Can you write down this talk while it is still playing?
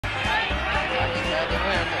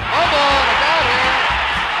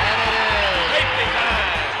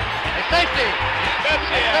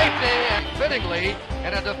safety. Safety, and fittingly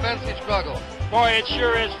in a defensive struggle. Boy, it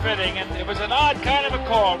sure is fitting, and it was an odd kind of a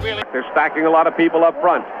call, really. They're stacking a lot of people up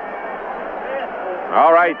front.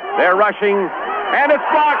 All right, they're rushing, and it's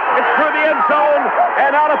blocked. It's through the end zone,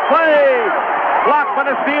 and out of play. Blocked by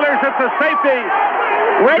the Steelers. It's a safety.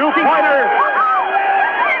 Two-pointer.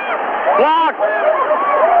 Blocked.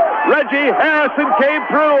 Reggie Harrison came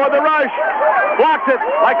through on the rush. Blocked it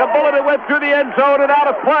like a bullet. It went through the end zone and out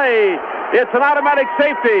of play. It's an automatic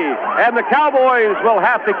safety, and the Cowboys will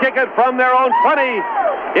have to kick it from their own 20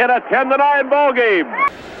 in a 10-9 ball game.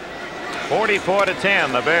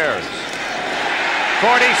 44-10, the Bears.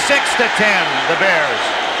 46-10, the Bears.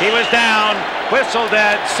 He was down, whistled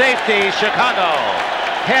at safety, Chicago.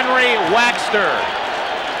 Henry Waxter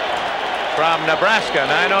from Nebraska.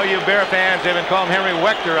 Now, I know you Bear fans even call him Henry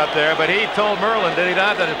Wechter up there, but he told Merlin, did he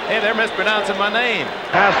not, that, hey, they're mispronouncing my name.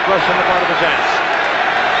 Pass rush on the part of the Giants.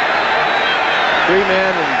 3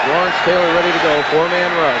 men and Lawrence Taylor ready to go.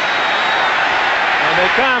 4-man rush. And they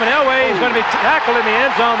come, and Elway is going to be tackled in the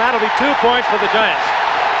end zone. That'll be 2 points for the Giants.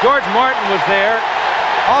 George Martin was there.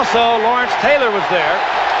 Also, Lawrence Taylor was there.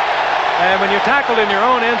 And when you're tackled in your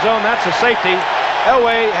own end zone, that's a safety.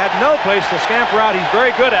 Elway had no place to scamper out. He's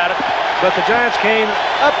very good at it. But the Giants came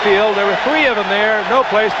upfield. There were 3 of them there. No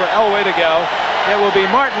place for Elway to go. It will be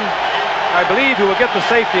Martin, I believe, who will get the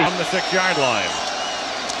safety. From the 6-yard line.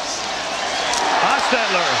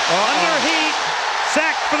 Hostetler under heat.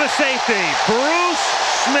 Sacked for the safety. Bruce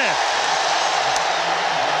Smith.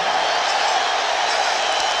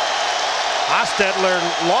 Hostetler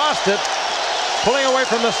lost it, pulling away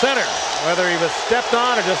from the center. Whether he was stepped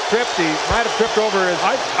on or just tripped, he might have tripped over his.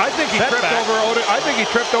 I think he tripped over Otis. I think he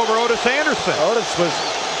tripped over Otis Anderson. Otis was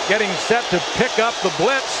getting set to pick up the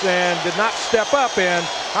blitz and did not step up, and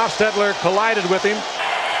Hostetler collided with him.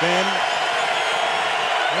 Then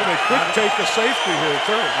they could take the safety here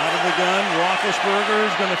too. Out of the gun, Roethlisberger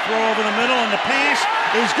is going to throw over the middle, and the pass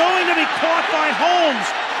is going to be caught by Holmes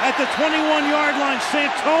at the 21-yard line.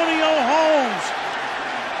 Santonio Holmes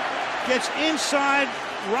gets inside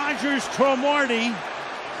Rogers Cromartie,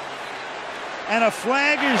 and a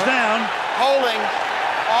flag is down. Holding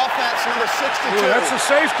offense number 62. Ooh, that's a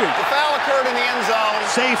safety. The foul occurred in the end zone.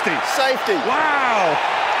 Safety. Safety. Wow.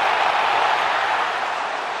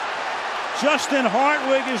 Justin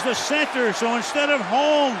Hartwig is the center, so instead of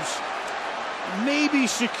Holmes maybe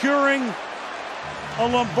securing a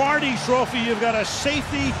Lombardi trophy, you've got a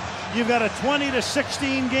safety, you've got a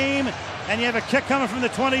 20-16 game, and you have a kick coming from the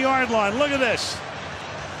 20-yard line. Look at this.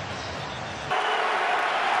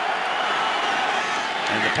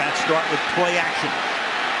 And the Pats start with play action.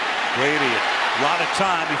 Brady, a lot of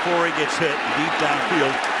time before he gets hit deep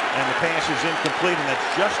downfield, and the pass is incomplete, and that's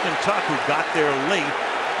Justin Tuck who got there late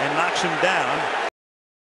and knocks him down.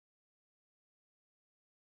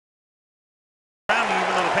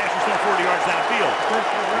 Even though the pass is still 40 yards downfield.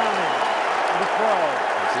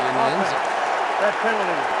 That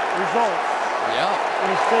penalty results Yeah.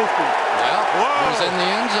 in safety. Yeah. He was in the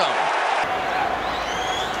end zone.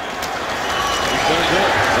 He's going to do it.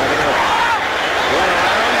 Run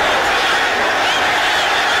around.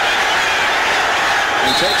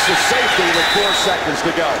 And takes the safety with 4 seconds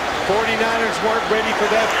to go. 49ers weren't ready for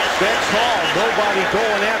that call. Nobody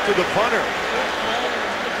going after the punter.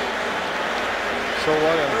 So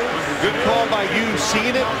what a good call by you,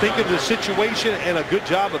 seeing it, thinking of the situation, and a good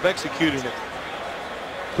job of executing it.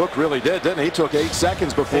 Cook really did, didn't he? He took 8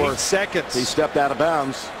 seconds before 8 seconds. he stepped out of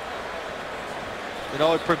bounds. You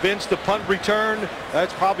know, it prevents the punt return.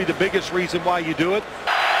 That's probably the biggest reason why you do it.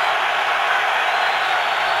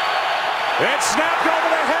 It's snapped over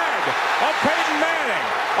the head of Peyton Manning.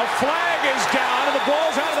 A flag is down, and the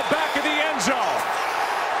ball's out of the back of the end zone.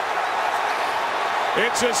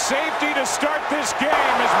 It's a safety to start this game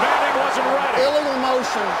as Manning wasn't ready. Illegal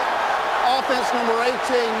motion. Offense number 18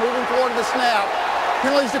 moving toward the snap.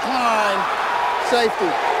 Penalties decline. Safety.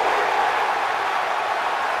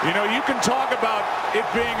 You know, you can talk about it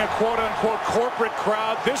being a quote-unquote corporate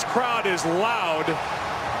crowd. This crowd is loud.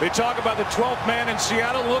 They talk about the 12th man in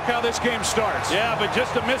Seattle. Look how this game starts. Yeah, but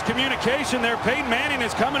just a miscommunication there. Peyton Manning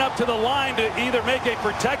is coming up to the line to either make a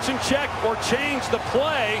protection check or change the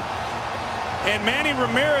play. And Manny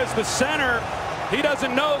Ramirez, the center, he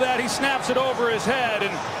doesn't know that. He snaps it over his head.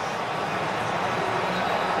 And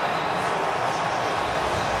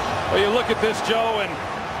well, you look at this, Joe, and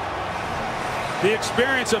the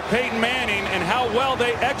experience of Peyton Manning and how well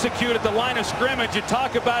they execute at the line of scrimmage. You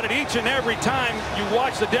talk about it each and every time you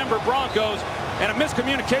watch the Denver Broncos, and a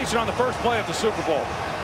miscommunication on the first play of the Super Bowl.